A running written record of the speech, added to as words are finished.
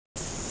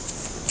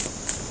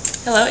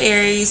Hello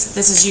Aries,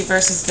 this is you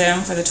versus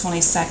them for the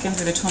 22nd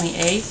through the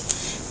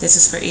 28th. This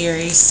is for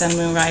Aries, Sun,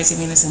 Moon, Rising,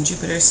 Venus, and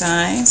Jupiter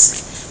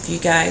signs. If you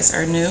guys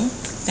are new,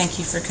 thank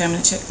you for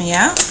coming to check me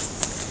out.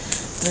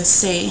 Let's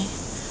see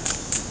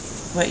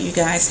what you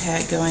guys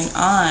had going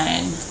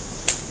on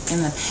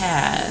in the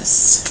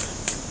past.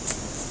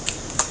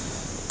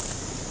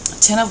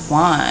 Ten of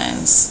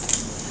Wands.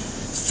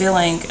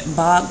 Feeling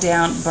bogged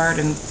down,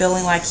 burdened,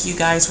 feeling like you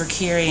guys were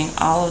carrying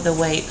all of the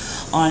weight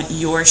on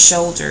your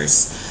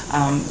shoulders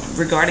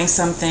regarding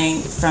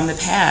something from the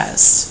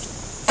past.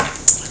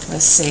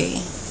 Let's see.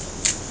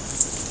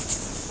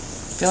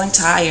 Feeling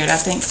tired. I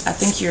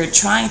think you're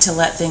trying to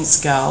let things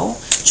go,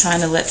 trying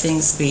to let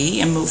things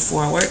be and move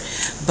forward,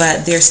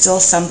 but there's still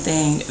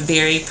something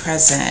very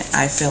present,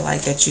 I feel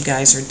like, that you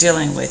guys are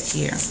dealing with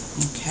here.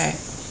 Okay.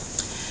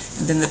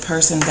 And then the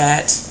person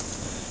that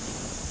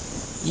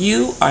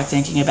you are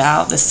thinking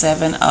about, the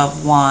Seven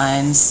of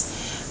Wands,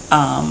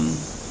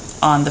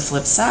 on the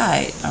flip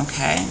side.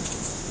 Okay,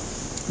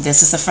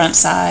 this is the front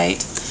side.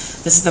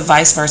 This is the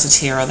vice versa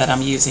tarot that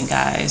I'm using,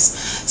 guys.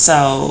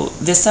 So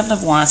this Seven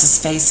of Wands is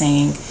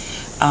facing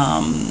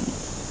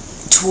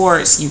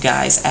towards you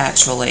guys,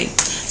 actually.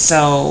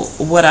 So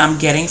what I'm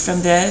getting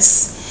from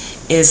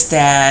this is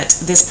that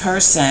this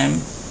person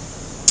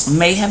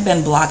may have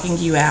been blocking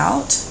you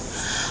out,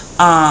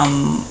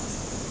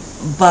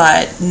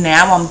 but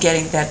now I'm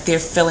getting that they're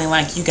feeling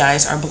like you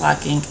guys are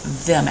blocking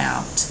them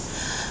out.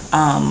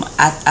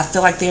 I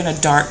feel like they're in a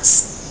dark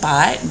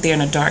spot. They're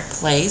in a dark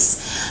place,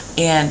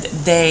 and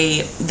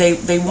they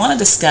want to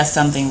discuss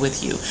something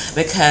with you,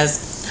 because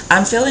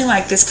I'm feeling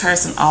like this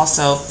person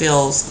also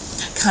feels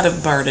kind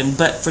of burdened,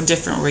 but for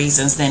different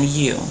reasons than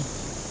you.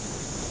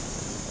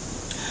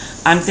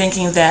 I'm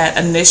thinking that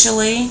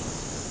initially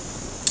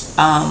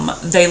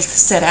they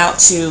set out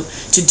to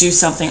do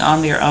something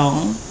on their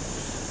own,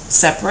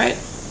 separate,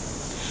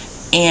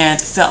 and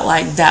felt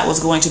like that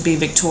was going to be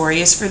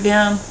victorious for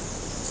them,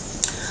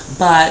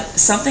 but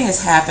something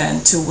has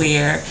happened to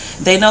where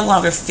they no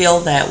longer feel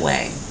that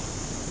way.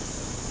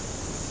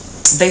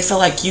 They feel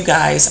like you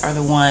guys are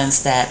the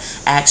ones that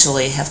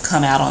actually have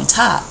come out on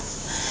top,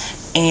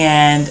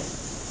 and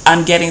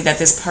I'm getting that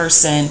this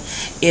person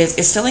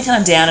is feeling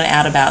kind of down and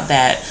out about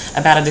that,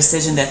 about a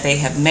decision that they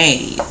have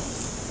made.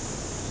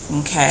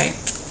 Okay,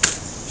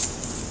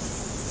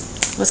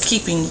 what's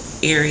keeping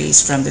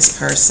Aries from this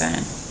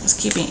person? What's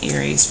keeping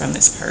Aries from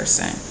this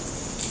person?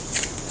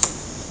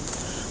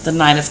 The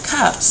Knight of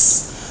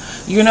Cups.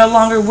 You're no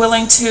longer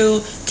willing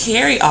to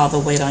carry all the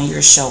weight on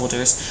your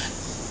shoulders.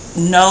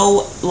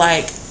 No,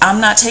 like, I'm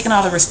not taking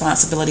all the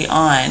responsibility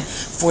on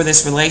for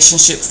this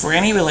relationship, for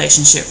any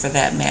relationship for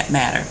that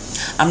matter.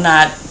 I'm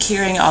not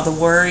carrying all the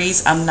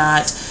worries. I'm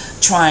not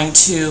trying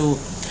to,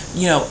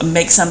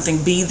 make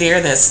something be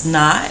there that's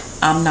not.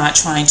 I'm not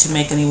trying to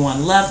make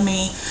anyone love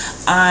me.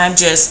 I'm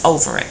just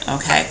over it,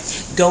 okay?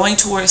 Going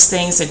towards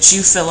things that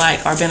you feel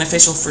like are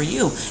beneficial for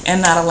you and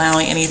not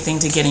allowing anything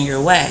to get in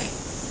your way.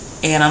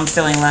 And I'm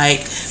feeling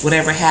like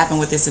whatever happened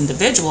with this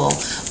individual,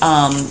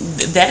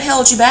 that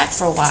held you back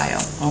for a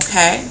while,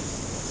 okay?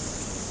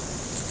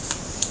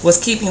 What's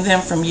keeping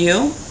them from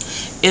you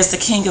is the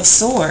King of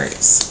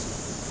Swords.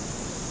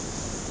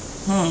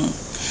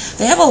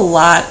 They have a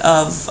lot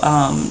of,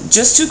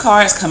 just two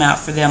cards come out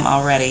for them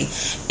already,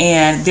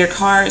 and their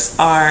cards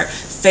are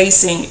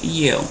facing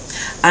you.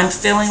 I'm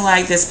feeling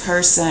like this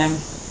person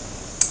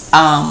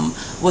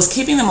was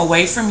keeping them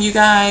away from you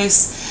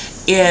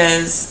guys,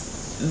 is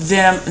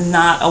them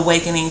not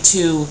awakening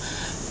to,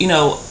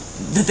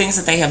 the things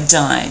that they have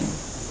done.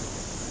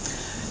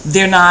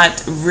 They're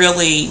not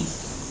really,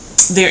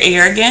 they're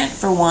arrogant,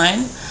 for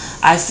one.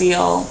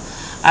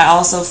 I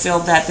also feel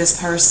that this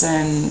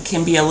person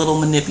can be a little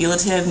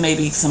manipulative,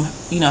 maybe some,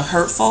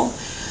 hurtful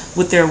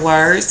with their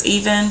words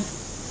even.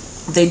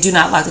 They do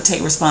not like to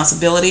take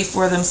responsibility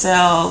for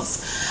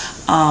themselves.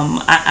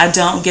 I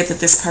don't get that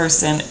this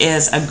person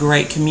is a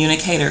great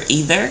communicator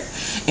either.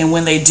 And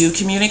when they do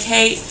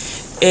communicate,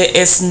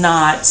 it's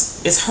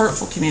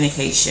hurtful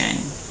communication.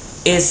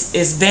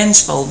 It's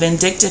vengeful,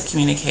 vindictive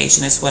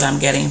communication is what I'm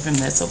getting from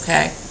this,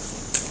 okay?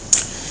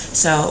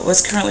 So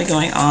what's currently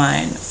going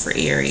on for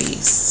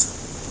Aries?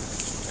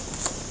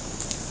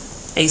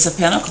 Ace of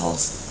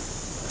Pentacles,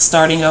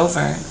 starting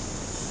over.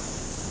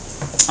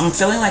 I'm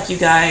feeling like you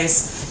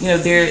guys,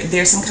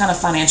 there's some kind of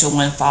financial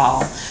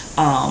windfall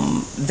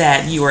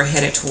that you are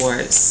headed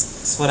towards.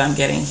 That's what I'm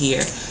getting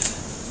here.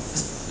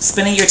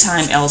 Spending your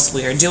time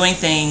elsewhere, doing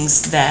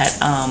things that,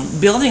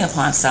 building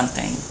upon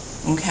something,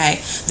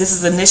 okay? This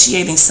is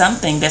initiating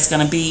something that's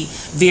going to be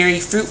very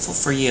fruitful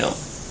for you.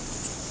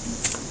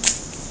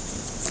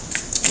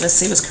 Let's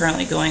see what's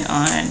currently going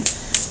on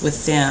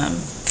with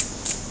them.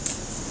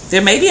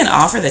 There may be an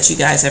offer that you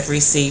guys have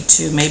received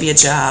too, maybe a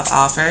job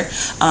offer,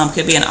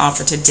 could be an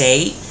offer to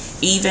date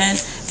even,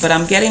 but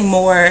I'm getting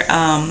more,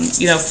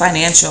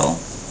 financial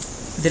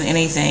than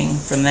anything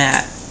from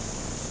that.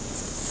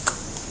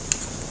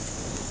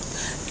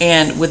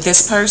 And with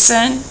this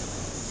person,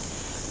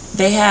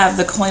 they have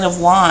the Queen of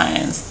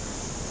Wands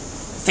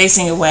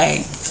facing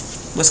away.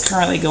 what's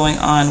currently going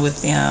on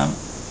with them.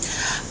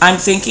 I'm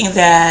thinking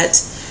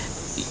that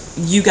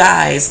you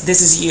guys,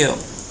 this is you,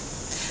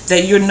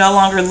 that you're no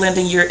longer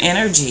lending your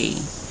energy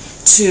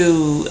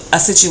to a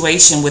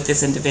situation with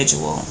this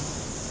individual,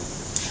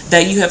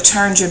 that you have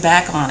turned your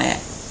back on it.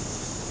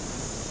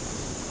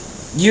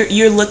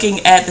 You're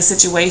looking at the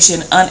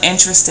situation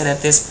uninterested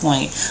at this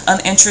point,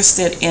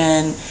 uninterested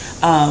in,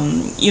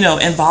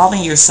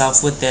 involving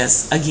yourself with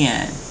this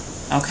again,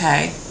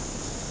 okay?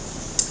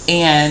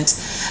 And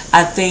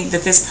I think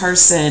that this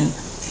person,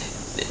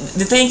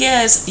 the thing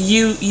is,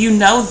 you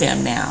know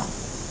them now.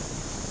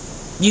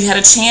 You had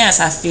a chance,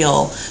 I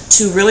feel,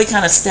 to really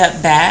kind of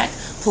step back,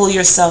 pull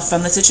yourself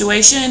from the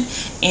situation,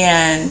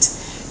 and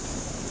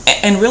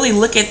really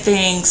look at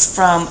things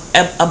from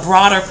a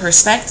broader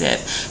perspective.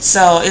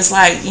 So it's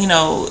like,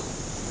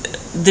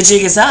 the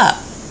jig is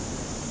up.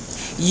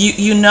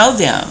 You know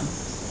them.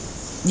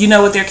 You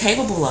know what they're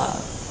capable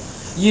of.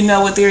 You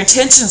know what their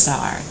intentions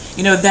are.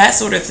 That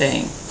sort of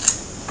thing.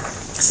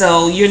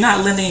 So you're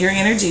not lending your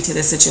energy to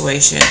this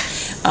situation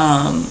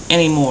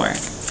anymore.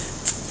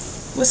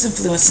 What's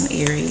influencing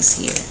Aries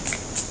here?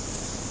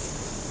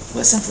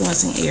 What's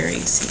influencing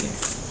Aries here?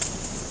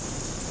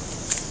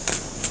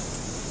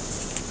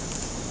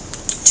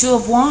 Two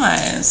of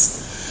Wands.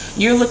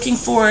 You're looking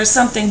for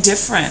something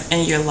different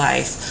in your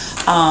life.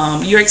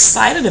 You're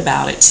excited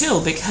about it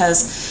too,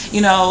 because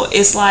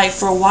it's like,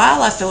 for a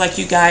while I feel like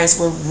you guys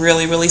were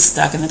really, really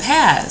stuck in the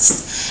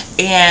past,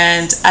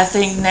 and I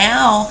think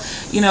now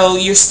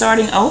you're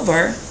starting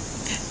over,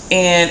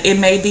 and it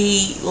may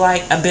be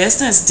like a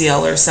business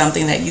deal or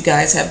something that you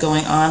guys have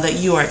going on that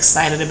you are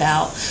excited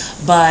about,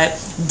 but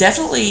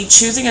definitely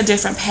choosing a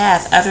different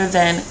path other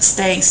than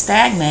staying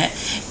stagnant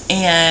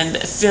and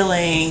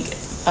feeling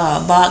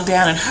bogged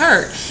down and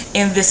hurt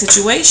in this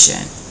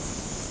situation.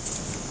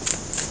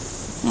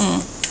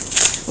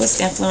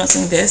 What's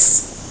influencing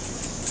this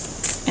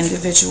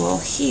individual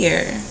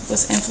here?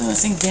 What's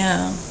influencing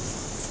them?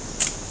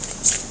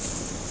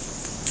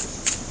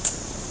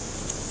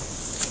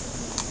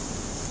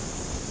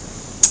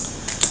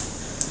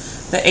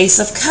 The Ace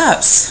of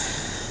Cups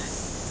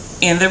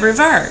in the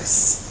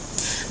reverse.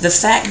 The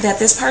fact that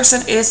this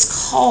person is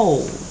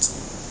cold.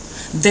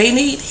 They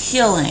need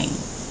healing.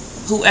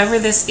 Whoever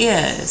this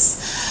is.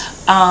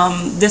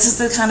 This is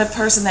the kind of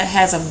person that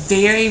has a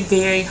very,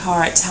 very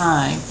hard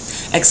time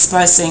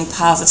expressing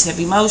positive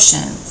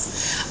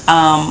emotions.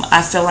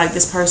 I feel like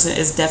this person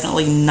is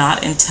definitely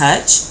not in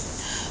touch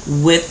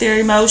with their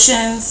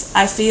emotions,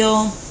 I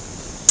feel.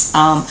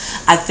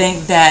 I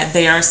think that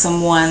they are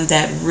someone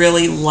that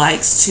really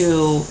likes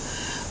to,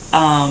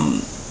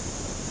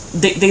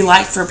 they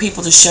like for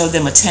people to show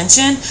them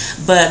attention,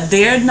 but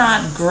they're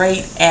not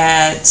great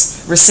at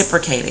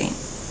reciprocating,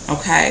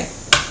 okay?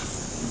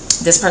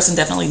 This person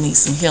definitely needs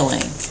some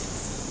healing.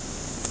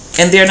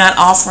 And they're not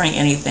offering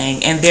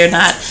anything, and they're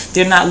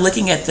not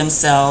looking at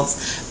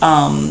themselves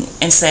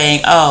and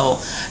saying,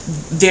 oh,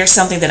 there's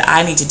something that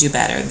I need to do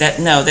better.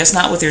 No, that's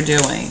not what they're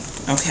doing,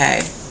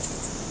 okay?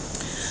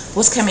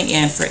 What's coming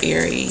in for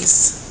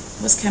Aries?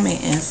 What's coming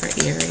in for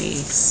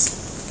Aries?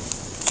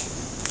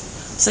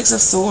 Six of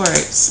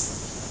Swords.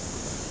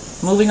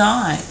 Moving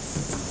on.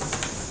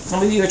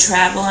 Some of you are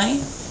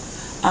traveling.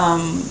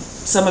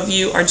 Some of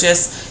you are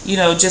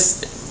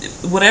just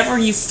whatever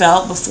you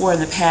felt before in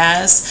the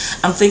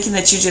past. I'm thinking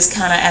that you're just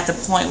kind of at the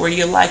point where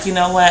you're like, you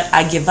know what?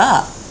 I give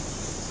up.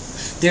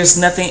 There's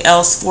nothing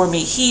else for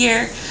me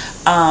here.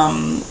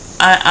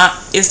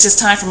 It's just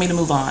time for me to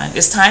move on.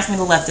 It's time for me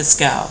to let this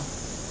go.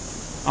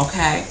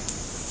 Okay,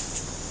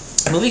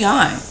 moving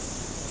on.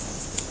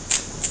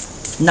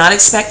 Not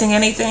expecting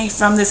anything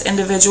from this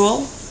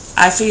individual,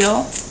 I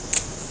feel.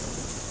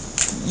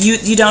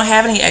 You don't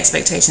have any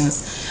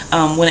expectations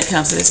when it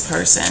comes to this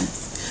person.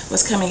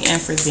 What's coming in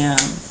for them?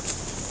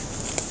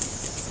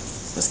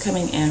 What's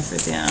coming in for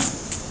them?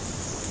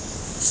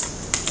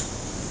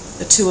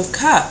 The Two of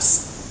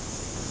Cups.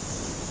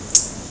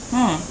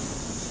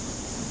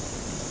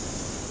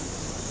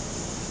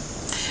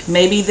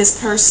 Maybe this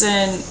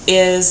person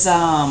is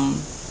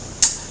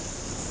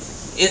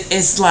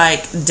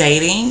like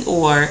dating,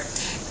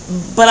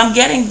 but I'm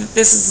getting that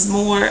this is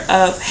more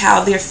of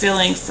how they're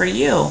feeling for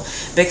you,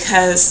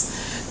 because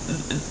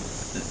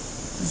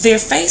they're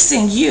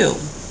facing you.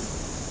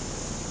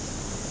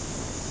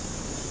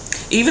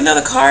 Even though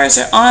the cards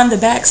are on the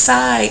back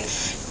side,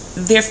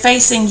 they're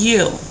facing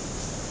you.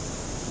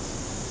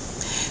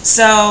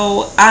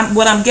 So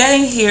what I'm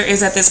getting here is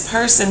that this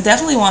person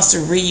definitely wants to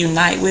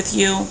reunite with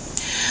you,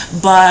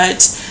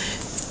 but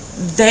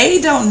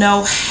they don't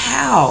know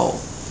how.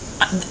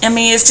 I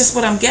mean, it's just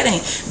what I'm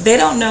getting. They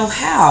don't know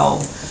how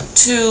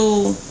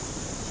to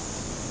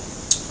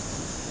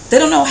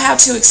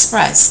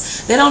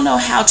express. They don't know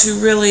how to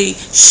really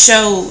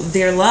show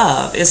their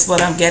love, is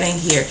what I'm getting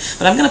here.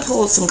 But I'm going to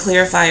pull some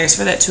clarifiers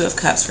for that Two of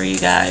Cups for you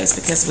guys,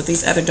 because with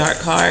these other dark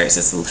cards,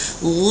 it's a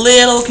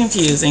little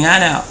confusing, I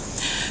know.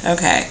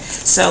 Okay,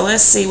 so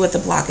let's see what the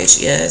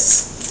blockage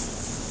is.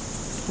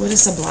 What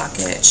is the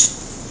blockage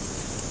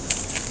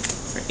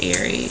for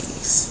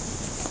Aries?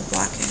 The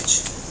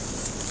blockage.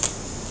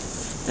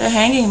 The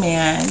Hanging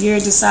Man. You're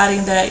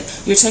deciding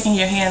that you're taking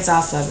your hands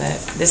off of it.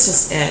 That's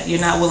just it.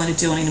 You're not willing to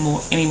do it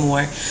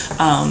anymore.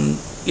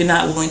 You're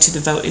not willing to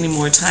devote any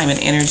more time and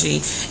energy.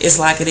 It's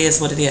like it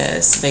is what it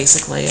is,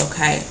 basically,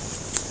 okay?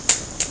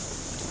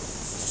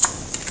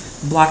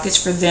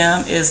 Blockage for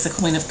them is the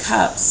Queen of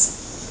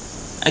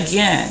Cups.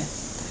 Again,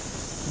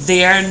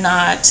 they're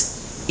not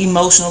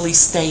emotionally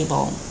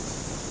stable.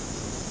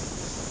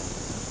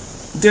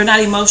 They're not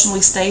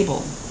emotionally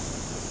stable,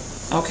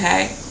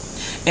 okay?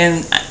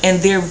 And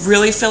they're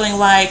really feeling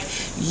like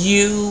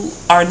you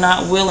are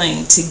not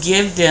willing to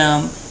give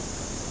them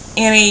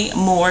any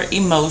more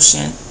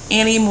emotion,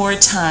 any more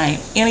time,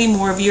 any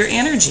more of your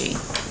energy.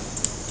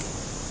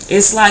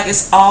 It's like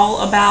it's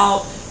all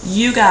about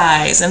you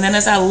guys. And then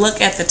as I look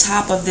at the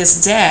top of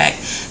this deck,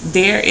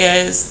 there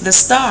is the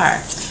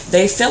Star.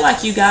 They feel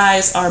like you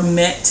guys are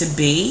meant to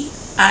be,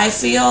 I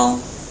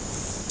feel.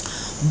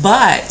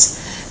 But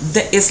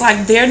it's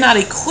like they're not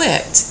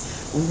equipped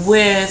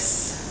with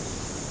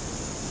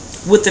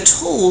the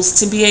tools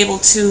to be able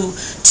to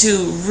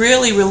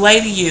really relay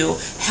to you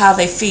how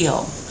they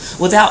feel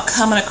without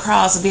coming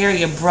across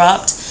very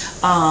abrupt,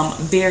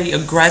 very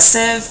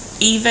aggressive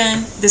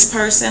even, this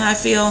person, I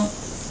feel.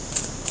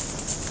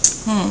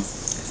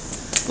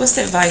 What's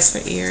the advice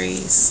for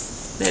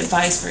Aries? The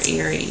advice for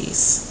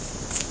Aries.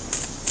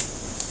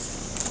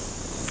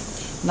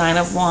 9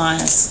 of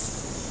Wands.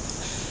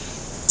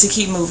 To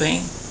keep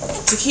moving.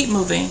 To keep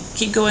moving.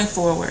 Keep going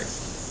forward.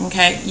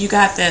 Okay? You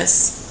got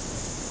this.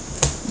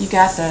 You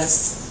got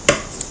this.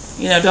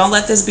 You know, don't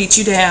let this beat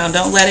you down.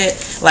 Don't let it,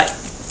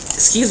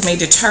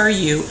 deter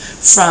you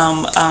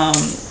from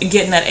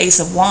getting that Ace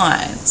of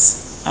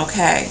Wands.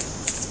 Okay?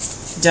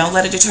 Don't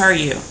let it deter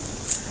you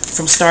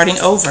from starting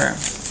over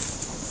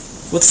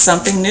with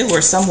something new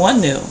or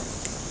someone new.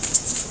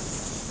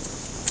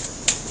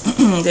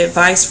 The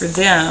advice for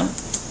them.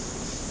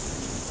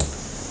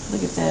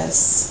 Look at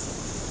this.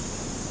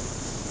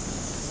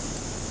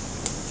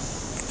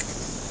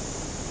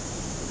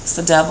 It's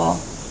the Devil.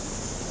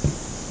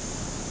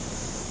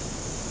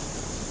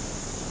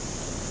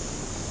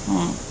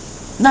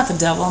 Not the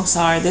Devil, I'm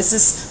sorry. This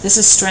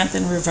is Strength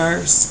in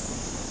reverse.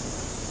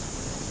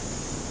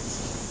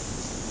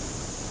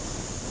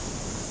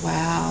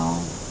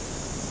 Wow.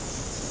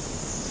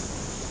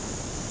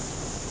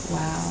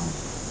 Wow.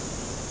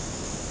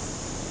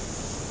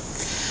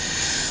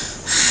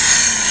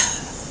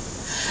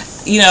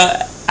 You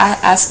know,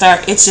 I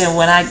start itching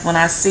when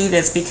I see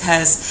this,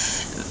 because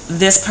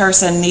this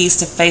person needs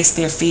to face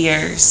their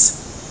fears.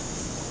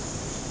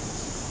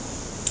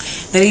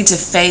 They need to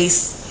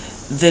face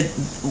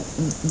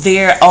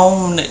their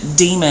own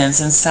demons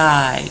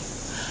inside,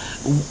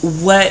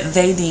 what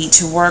they need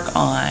to work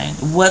on,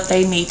 what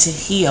they need to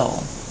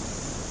heal.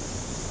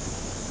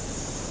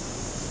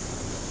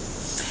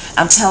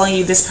 I'm telling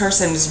you, this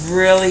person has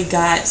really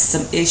got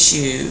some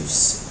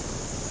issues,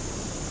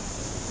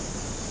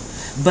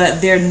 but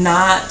they're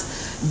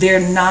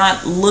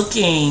not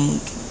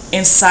looking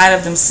inside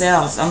of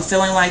themselves. I'm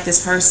feeling like this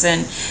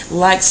person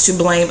likes to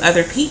blame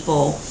other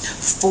people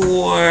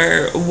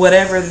for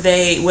whatever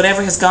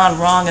has gone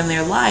wrong in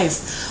their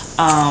life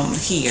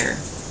here.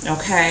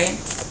 Okay?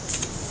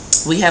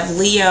 We have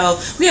Leo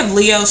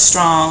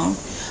strong,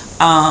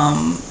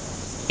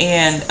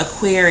 and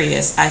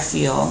Aquarius, I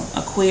feel.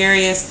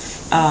 Aquarius,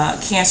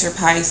 Cancer,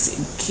 Pisces,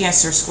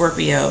 Cancer,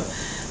 Scorpio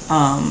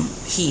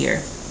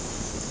here.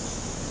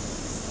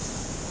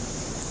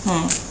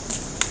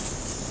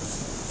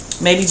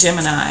 Maybe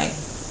Gemini.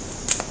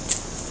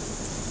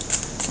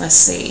 Let's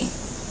see.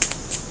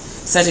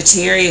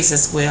 Sagittarius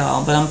as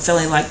well, but I'm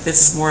feeling like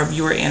this is more of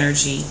your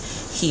energy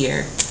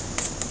here.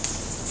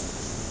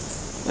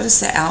 What is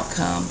the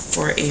outcome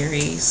for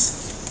Aries?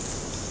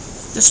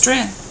 The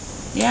Strength.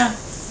 Yeah.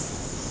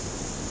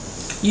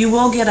 You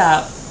will get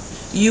up.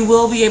 You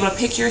will be able to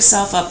pick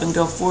yourself up and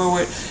go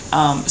forward,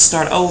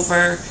 start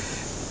over.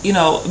 You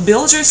know,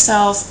 build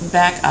yourself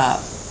back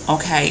up.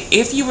 Okay,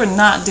 if you were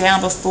knocked down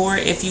before,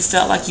 if you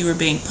felt like you were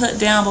being put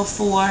down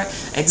before,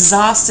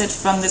 exhausted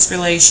from this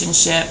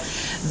relationship,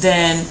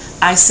 then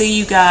I see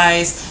you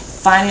guys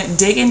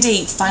digging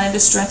deep, finding the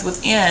strength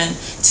within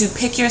to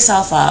pick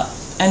yourself up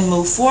and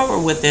move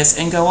forward with this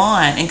and go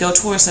on and go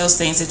towards those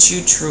things that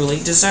you truly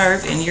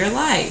deserve in your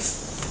life.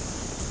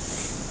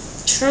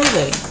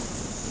 Truly.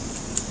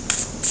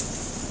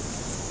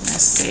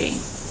 Let's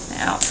see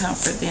the outcome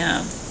for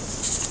them.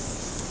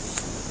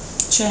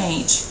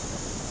 Change.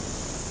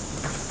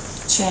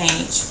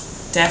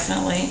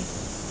 Definitely.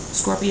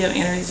 Scorpio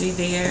energy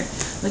there.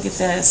 Look at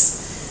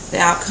this. The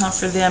outcome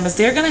for them is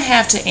they're going to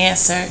have to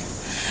answer.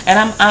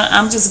 And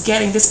I'm just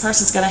getting this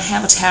person's going to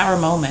have a tower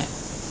moment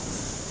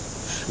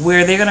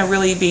where they're going to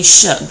really be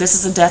shook. This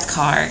is a death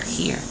card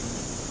here.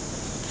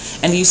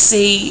 And you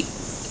see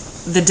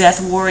the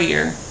death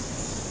warrior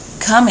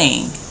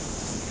coming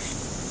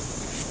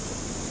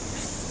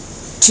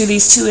to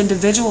these two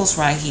individuals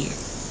right here.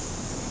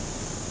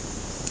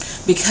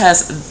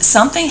 Because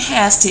something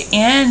has to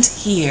end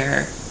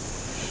here,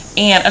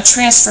 and a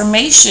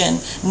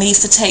transformation needs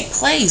to take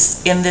place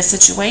in this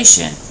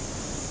situation.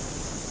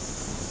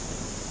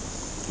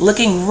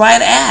 looking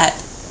right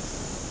at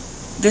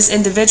this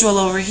individual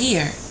over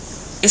here.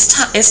 It's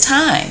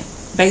time,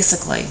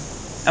 basically.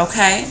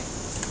 Okay?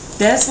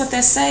 That's what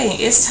they're saying.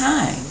 It's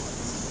time.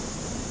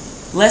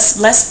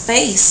 Let's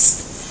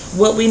face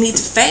what we need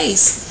to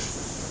face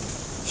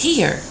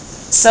here.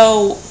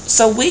 So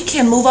we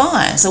can move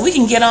on. So we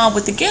can get on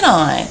with the get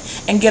on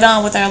and get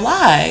on with our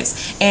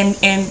lives and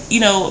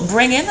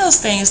bring in those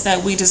things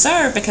that we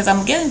deserve, because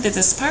I'm getting that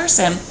this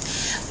person,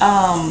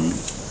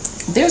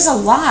 there's a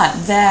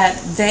lot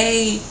that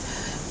they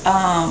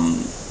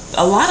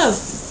a lot of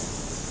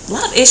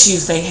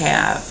issues they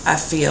have, I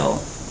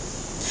feel.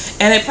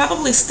 And it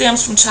probably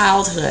stems from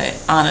childhood,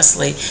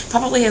 honestly.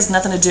 Probably has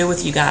nothing to do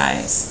with you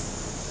guys.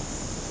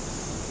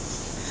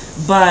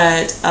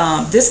 But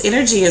this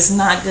energy is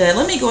not good.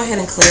 Let me go ahead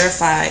and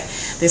clarify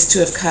this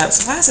Two of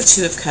Cups. Why is the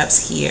Two of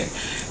Cups here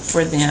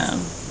for them?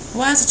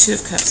 Why is the Two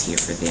of Cups here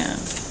for them?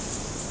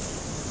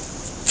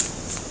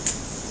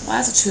 Why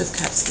is the Two of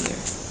Cups here?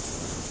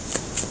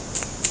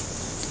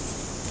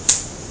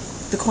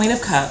 The Queen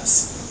of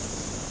Cups.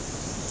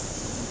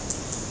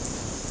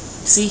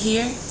 See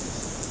here?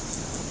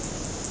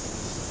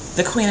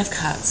 The Queen of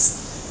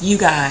Cups. You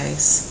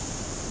guys.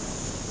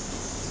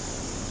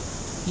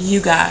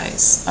 You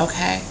guys,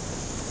 okay?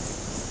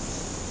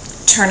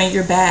 Turning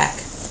your back.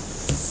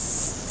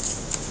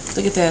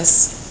 Look at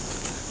this.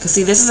 Because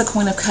see, this is a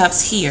Queen of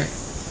Cups here.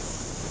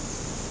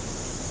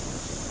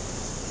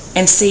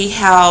 And see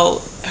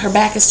how her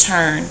back is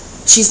turned.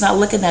 She's not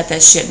looking at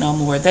that shit no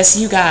more. That's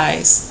you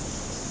guys.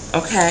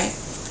 Okay?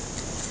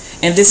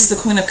 And this is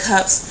the Queen of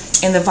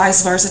Cups in the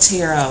vice versa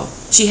tarot.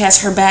 She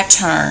has her back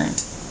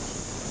turned.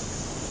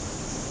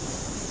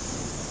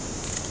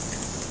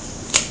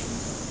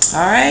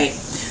 Alright?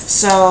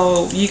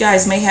 So you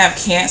guys may have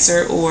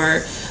Cancer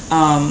or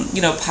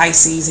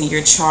Pisces in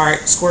your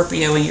chart,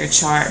 Scorpio in your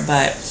chart,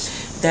 but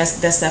that's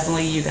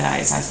definitely you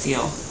guys, I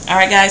feel.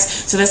 Alright guys,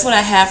 so that's what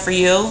I have for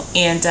you,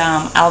 and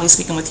I'll be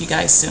speaking with you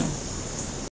guys soon.